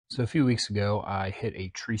So a few weeks ago, I hit a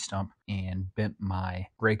tree stump and bent my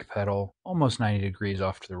brake pedal almost 90 degrees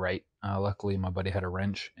off to the right. Luckily, my buddy had a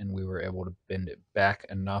wrench and we were able to bend it back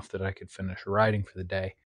enough that I could finish riding for the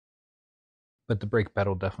day. But the brake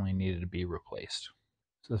pedal definitely needed to be replaced.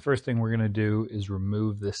 So the first thing we're going to do is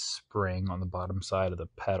remove this spring on the bottom side of the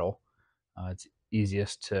pedal. It's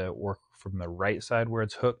easiest to work from the right side where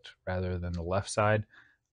it's hooked rather than the left side.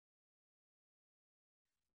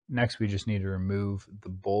 Next, we just need to remove the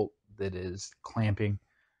bolt that is clamping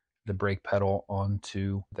the brake pedal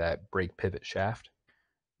onto that brake pivot shaft.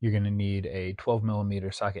 You're going to need a 12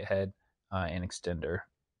 millimeter socket head and extender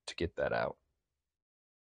to get that out.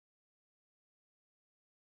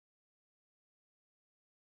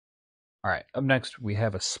 All right, up next we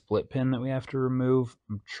have a split pin that we have to remove.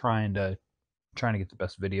 I'm trying to get the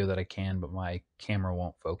best video that I can, but my camera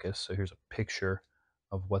won't focus. So here's a picture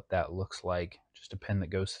of what that looks like. Just a pin that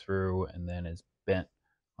goes through and then is bent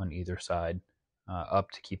on either side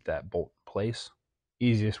up to keep that bolt in place.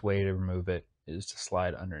 Easiest way to remove it is to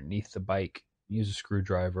slide underneath the bike, use a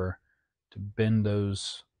screwdriver to bend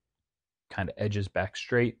those kind of edges back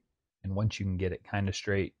straight. And once you can get it kind of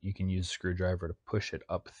straight, you can use a screwdriver to push it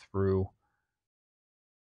up through.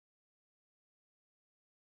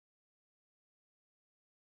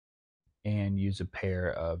 And use a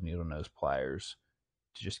pair of needle nose pliers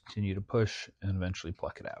to just continue to push and eventually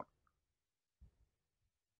pluck it out.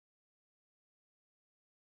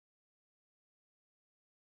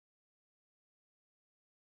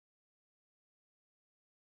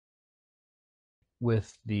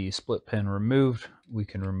 With the split pin removed, we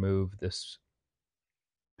can remove this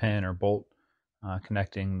pin or bolt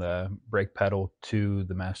connecting the brake pedal to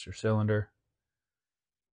the master cylinder.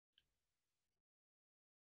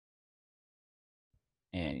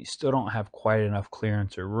 And you still don't have quite enough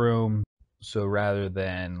clearance or room, so rather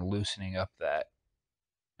than loosening up that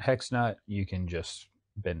hex nut, you can just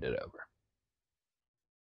bend it over.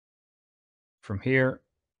 From here,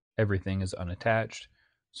 everything is unattached,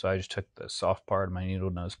 so I just took the soft part of my needle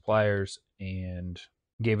nose pliers and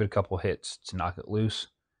gave it a couple hits to knock it loose.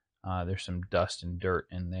 There's some dust and dirt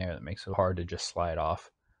in there that makes it hard to just slide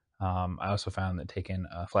off. I also found that taking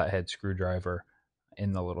a flathead screwdriver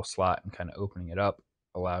in the little slot and kind of opening it up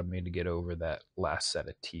allowed me to get over that last set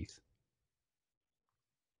of teeth.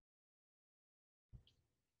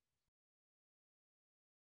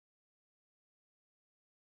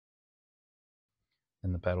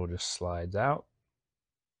 And the pedal just slides out.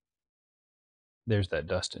 There's that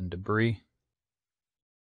dust and debris.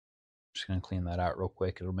 Just going to clean that out real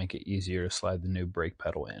quick. It'll make it easier to slide the new brake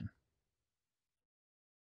pedal in.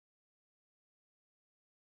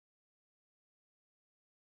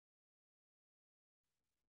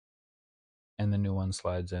 And the new one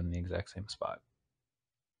slides in the exact same spot.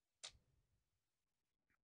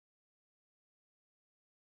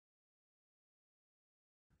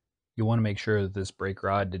 You want to make sure that this brake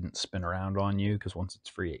rod didn't spin around on you, because once it's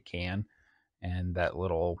free it can, and that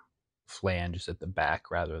little flange is at the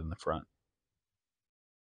back rather than the front.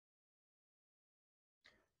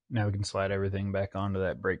 Now we can slide everything back onto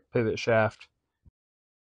that brake pivot shaft.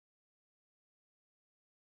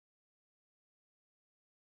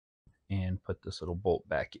 And put this little bolt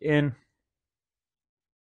back in.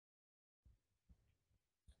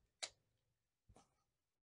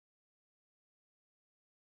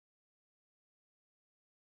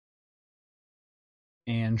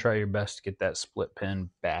 And try your best to get that split pin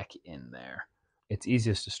back in there. It's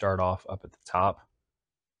easiest to start off up at the top,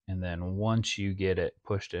 and then once you get it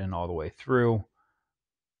pushed in all the way through,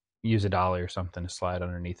 use a dolly or something to slide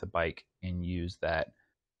underneath the bike and use that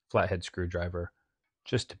flathead screwdriver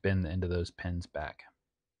just to bend the end of those pins back.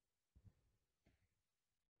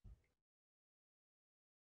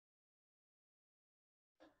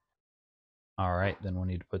 All right, then we'll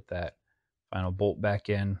need to put that final bolt back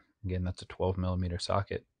in. Again, that's a 12 millimeter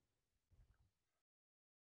socket.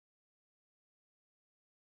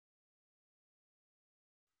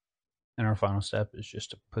 And our final step is just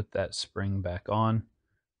to put that spring back on.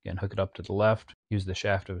 Again, hook it up to the left, use the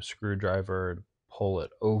shaft of a screwdriver to pull it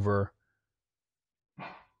over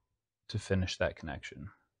to finish that connection.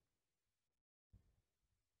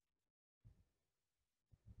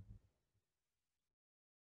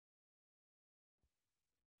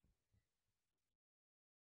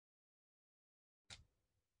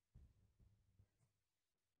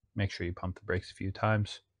 Make sure you pump the brakes a few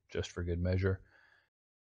times, just for good measure.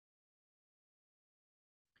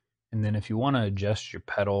 And then if you want to adjust your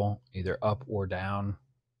pedal either up or down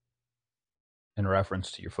in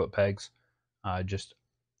reference to your foot pegs, just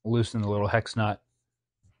loosen the little hex nut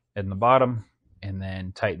in the bottom and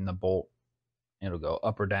then tighten the bolt It'll go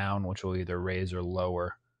up or down, which will either raise or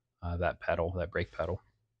lower that pedal, that brake pedal.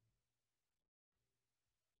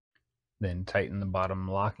 Then tighten the bottom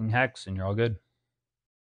locking hex and you're all good.